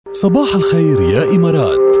صباح الخير يا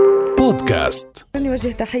إمارات بودكاست.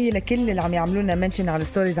 نوجه تحية لكل اللي عم يعملوا لنا منشن على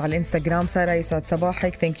الستوريز على الانستغرام. سارة يسعد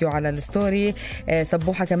صباحك، ثانك يو على الستوري.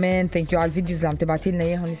 صبوحة كمان ثانك يو على الفيديوز اللي عم تبعتي لنا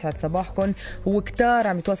اياهم، يسعد صباحكم. وكتار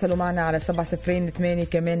عم يتواصلوا معنا على 7008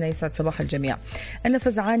 كمان، يسعد صباح الجميع. أنا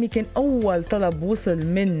فزعاني كان أول طلب وصل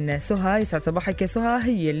من سهى، يسعد صباحك يا سهى،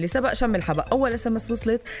 هي اللي سبق شم الحبق. أول SMS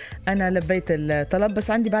وصلت أنا لبيت الطلب،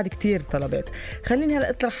 بس عندي بعد كتير طلبات. خليني هلا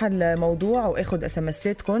أطرح الموضوع وأخذ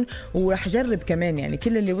SMSاتكم، ورح جرب كمان يعني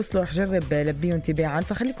كل اللي وصلوا رح جرب لبيهم تباعا،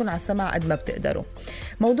 فخليكم على السمع قد ما بتقدروا.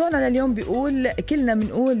 موضوعنا لليوم بيقول كلنا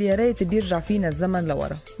بنقول يا ريت بيرجع فينا الزمن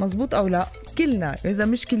لورا. مزبوط أو لا؟ كلنا، إذا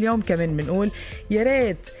مش كل يوم كمان بنقول يا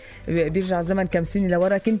ريت بيرجع الزمن كم سنة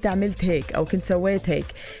لورا، كنت عملت هيك أو كنت سويت هيك.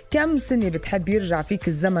 كم سنة بتحب يرجع فيك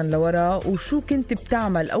الزمن لورا، وشو كنت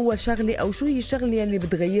بتعمل أول شغلة، أو شو هي الشغلة اللي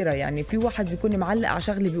بتغيرها؟ يعني في واحد بيكون معلق على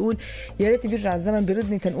شغلة بيقول يا ريت بيرجع الزمن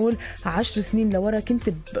بيردني تنقول 10 سنين لورا كنت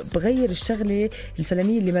بغير الشغلة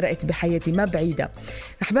الفلانية اللي مرقت بحياتي، ما بعيدة.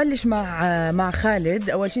 رح بلش مع خالد.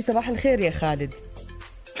 أول شي صباح الخير يا خالد.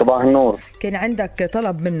 صباح النور. كان عندك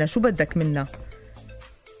طلب منا، شو بدك منا؟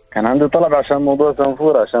 كان عندي طلب عشان موضوع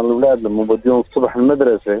سنفورة، عشان الأولاد لما بديهم الصبح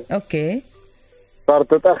المدرسة. أوكي.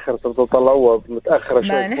 صارت تتأخر، صرت تطلعوا متأخرة شوي.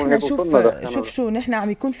 ما نحن شوف شو نحن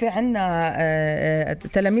عم يكون في عنا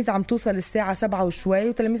تلاميذ عم توصل الساعة 7 وشوي،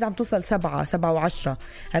 وتلاميذ عم توصل 7 و10.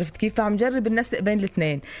 عرفت كيف؟ فعم جرب النسق بين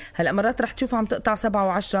الاثنين. هلأ مرات رح تشوف عم تقطع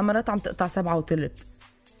 7 و10، مرات عم تقطع 7 وثلث.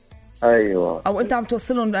 أيوة. أو أنت عم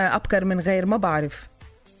توصلهم أبكر من غير، ما بعرف.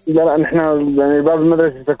 لا نحن يعني باب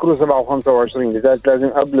المدرسة يسكروا 7 و25، لذلك لازم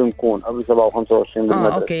قبل نكون قبل 7 و25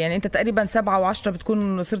 بالمدرسة. أوكي، يعني أنت تقريبا 7 و10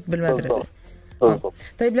 بتكون صرت بالمدرسة.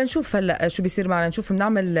 طيب لنشوف هلا شو بيصير معنا، نشوف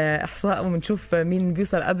بنعمل إحصاء وبنشوف مين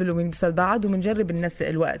بيوصل قبل ومين بيوصل بعد، وبنجرب ننسق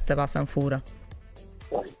الوقت تبع سنفورة.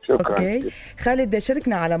 شكرا. أوكي خالد،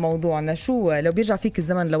 شاركنا على موضوعنا. شو لو بيرجع فيك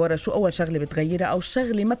الزمن لورا، شو أول شغلة بتغيرها، أو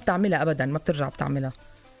الشغلة ما بتعملها أبدا ما بترجع بتعملها؟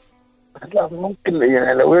 لا ممكن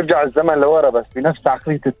يعني لو يرجع الزمن لورا بس بنفس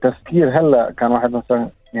عقلية التفكير. هلا كان واحد مثلا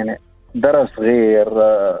يعني درس غير،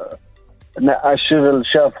 نقى الشغل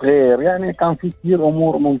شاف غير، يعني كان في كثير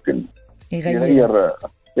أمور ممكن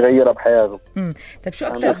يغيرها بحياته. طيب شو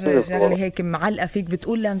أكتر شغلة هيك معلقة فيك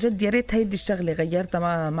بتقول لان جد يا ريت هيدي الشغلة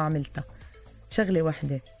غيرتها ما عملتها؟ شغلة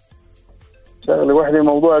واحدة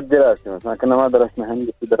موضوع الدراسة مثلا. كنا ما درسنا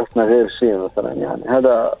هندسة، درسنا غير شيء مثلا، يعني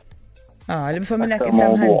هذا اللي بفهم منك أنت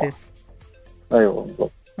مهندس. أيوة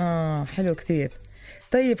بالضبط. حلو كتير.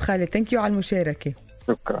 طيب خالد، ثانك يو على المشاركة.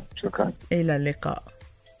 شكرا. إلى اللقاء.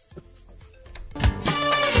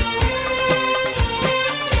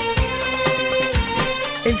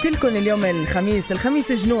 قلت لكم اليوم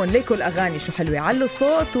الخميس جنون، ليكوا الأغاني شو حلوة، علوا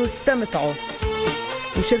الصوت واستمتعوا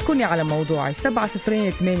وشاركوني على موضوعي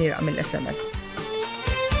 7008 رقم الSMS.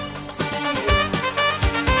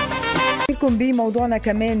 بموضوعنا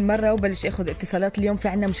كمان مرة وبلش اخذ اتصالات. اليوم في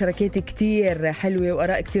عنا مشاركات كتير حلوة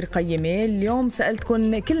وآراء كتير قيمة. اليوم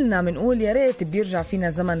سألتكم كلنا بنقول يا ريت بيرجع فينا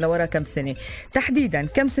الزمن لورا كم سنة، تحديدا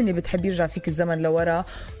كم سنة بتحب يرجع فيك الزمن لورا،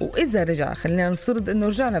 وإذا رجع خلينا نفترض انه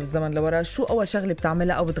رجعنا بالزمن لورا، شو أول شغلة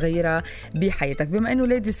بتعملها أو بتغيرها بحياتك؟ بما انه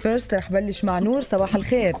ليديز فيرست رح بلش مع نور. صباح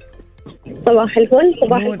الخير. صباح الفل.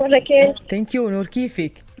 صباح الفل ركين. ثانك يو نور،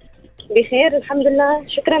 كيفك؟ بخير الحمد لله،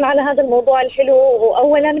 شكرا على هذا الموضوع الحلو.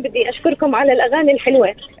 وأولا بدي أشكركم على الأغاني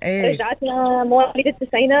الحلوة. رجعتنا مواليد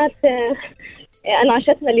التسعينات،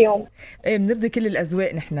 أنعشتنا اليوم. بنرضي كل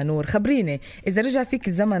الأذواق نحن. نور، خبريني إذا رجع فيك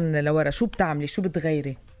الزمن لورا شو بتعملي، شو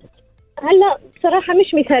بتغيري؟ هلا بصراحة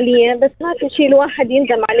مش مثالية، بس ما في شيء الواحد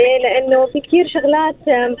يندم عليه، لأنه في كتير شغلات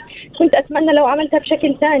كنت أتمنى لو عملتها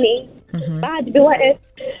بشكل تاني. بعد بوقت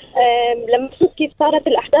لما شفت كيف صارت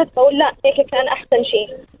الأحداث بقول لا هيك كان أحسن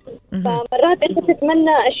شيء. فمرات أنت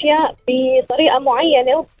تتمنى أشياء بطريقة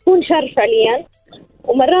معينة وبتكون شر فعليا،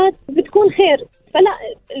 ومرات بتكون خير. فلا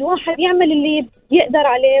الواحد يعمل اللي يقدر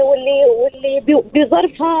عليه، واللي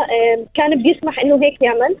بظرفها كان بيسمح إنه هيك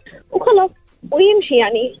يعمل وخلص ويمشي.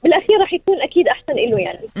 يعني بالأخير راح يكون أكيد أحسن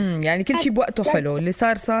إله. يعني كل شيء بوقته حلو، اللي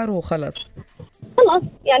صار وخلص.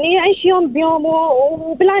 يعني يعيش يوم بيومه،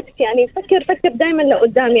 وبالعكس يعني فكر دائما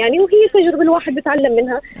لقدام يعني. وهي تجربة الواحد بتعلم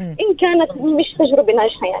منها، إن كانت مش تجربة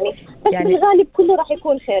ناجحة يعني، بس يعني بالغالب كله راح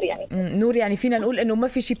يكون خير يعني. نور، يعني فينا نقول إنه ما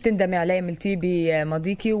في شيء بتندمي عليه عملتيه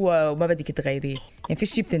بماضيكي وما بدك تغيريه، يعني في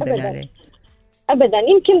شيء بتندمي عليه أبدا.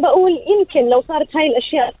 يمكن لو صارت هاي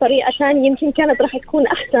الأشياء بطريقة ثانية يمكن كانت راح تكون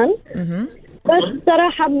أحسن. بس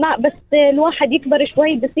صراحة ما بس الواحد يكبر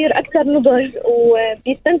شوي بصير أكثر نضج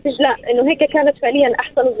وبيستنتج لا إنه هيك كانت فعليا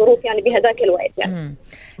أحسن الظروف يعني بهداك الوقت يعني.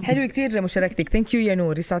 حلو كتير مشاركتك. ثانك يو يا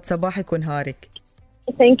نور، يسعد صباحك ونهارك.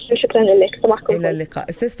 ثانك يو، شكرا لك، صباحكم إلى اللقاء.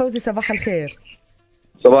 أستاذ فوزي صباح الخير.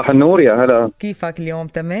 صباح النور، يا هلا. كيفك اليوم؟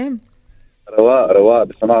 تمام؟ رواق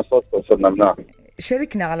بسماع صوت وصلنا مناح.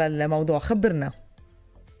 شاركنا على الموضوع، خبرنا.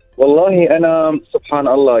 والله أنا سبحان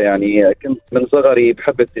الله يعني كنت من صغري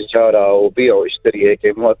بحب التجارة وبيع واشتري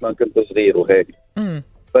هيك من وقت ما كنت صغير وهيك.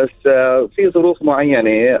 بس في ظروف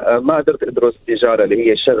معينة ما قدرت أدرس التجارة اللي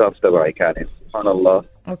هي الشغف تبعي كانت، سبحان الله.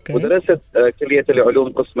 أوكي. ودرست كلية العلوم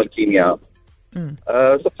قسم الكيمياء.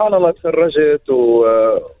 سبحان الله تخرجت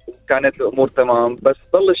وكانت الأمور تمام، بس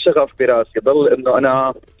ضل الشغف براسي، ضل إنه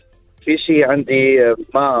أنا في شيء عندي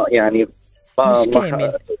ما يعني ما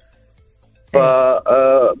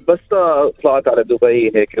بس طلعت على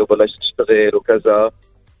دبي هيك وبلشت اشتغل وكذا،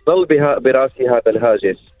 ضل براسي هذا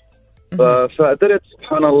الهاجس. فقدرت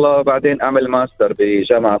سبحان الله بعدين اعمل ماستر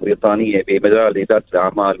بجامعه بريطانيه بمجال اداره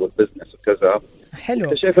الاعمال والبزنس وكذا. حلو.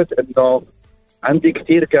 اكتشفت انه عندي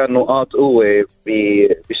كثير كان نقاط قوه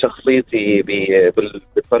بشخصيتي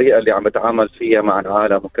بالطريقه اللي عم بتعامل فيها مع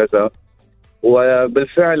العالم وكذا،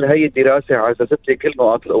 وبالفعل هي الدراسة عززت لي كل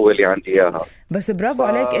نقاط القوة اللي عندي إياها. بس برافو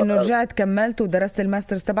عليك إنه رجعت كملت ودرست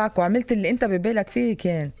الماسترز تبعك وعملت اللي أنت ببالك فيه.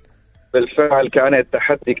 كان بالفعل كانت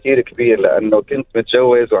تحدي كتير كبير، لأنه كنت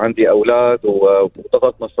متجوز وعندي أولاد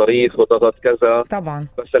وضغط مصاريف وضغط كذا طبعا.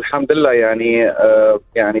 بس الحمد لله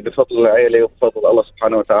يعني بفضل العائلة وبفضل الله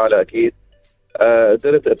سبحانه وتعالى أكيد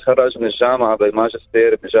قدرت أتخرج من الجامعة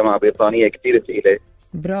بالماجستير بجامعة بريطانية كتير ثقيلة.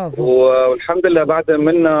 برافو. والحمد لله بعد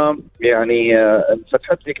منها يعني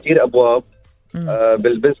فتحت لي كتير أبواب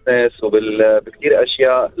بالبزنس وبكتير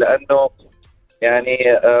أشياء، لأنه يعني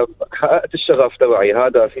حققت الشغف تبعي.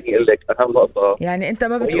 هذا فيني أقول لك أهم نقطة. يعني أنت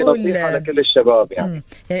ما بتقول على كل الشباب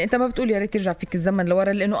يعني أنت ما بتقول يا ريت يرجع فيك الزمن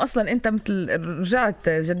لورا، لأنه أصلا أنت مثل رجعت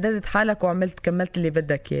جددت حالك وعملت كملت اللي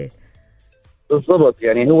بدك إياه. بالضبط.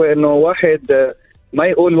 يعني هو إنه واحد ما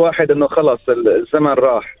يقول واحد إنه خلص الزمن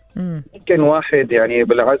راح. ممكن واحد يعني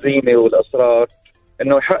بالعزيمة والإصرار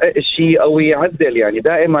إنه يحقق الشيء أو يعدل. يعني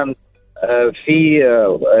دائما في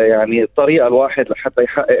يعني طريقة الواحد لحتى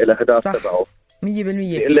يحقق الأهداف تبعه. 100%.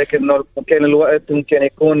 يقول لك إنه ممكن الوقت ممكن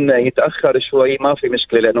يكون يتأخر شوي، ما في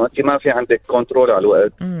مشكلة، لأنه أنت ما في عندك كنترول على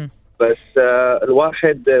الوقت. بس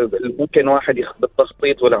الواحد ممكن واحد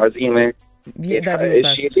بالتخطيط والعزيمة بيقدر يوصل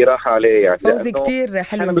الشيء اللي راح عليه. يعني فوزي كتير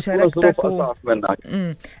حلو مشاركتك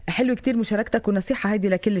حلو كتير مشاركتك ونصيحة هيدي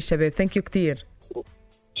لكل الشباب. ثانك يو كتير.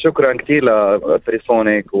 شكرا كتير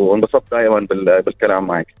لتليفونك وانبسطت دائما بالكلام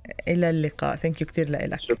معك. إلى اللقاء. ثانك يو كتير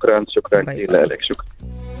لك. شكرا كتير لك. شكرا.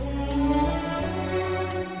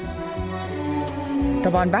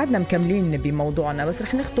 طبعا بعدنا مكملين بموضوعنا، بس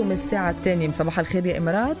رح نختم الساعة الثانية من صباح الخير يا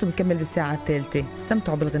إمارات ونكمل بالساعة الثالثة.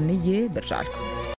 استمتعوا بالغنية، برجع لكم.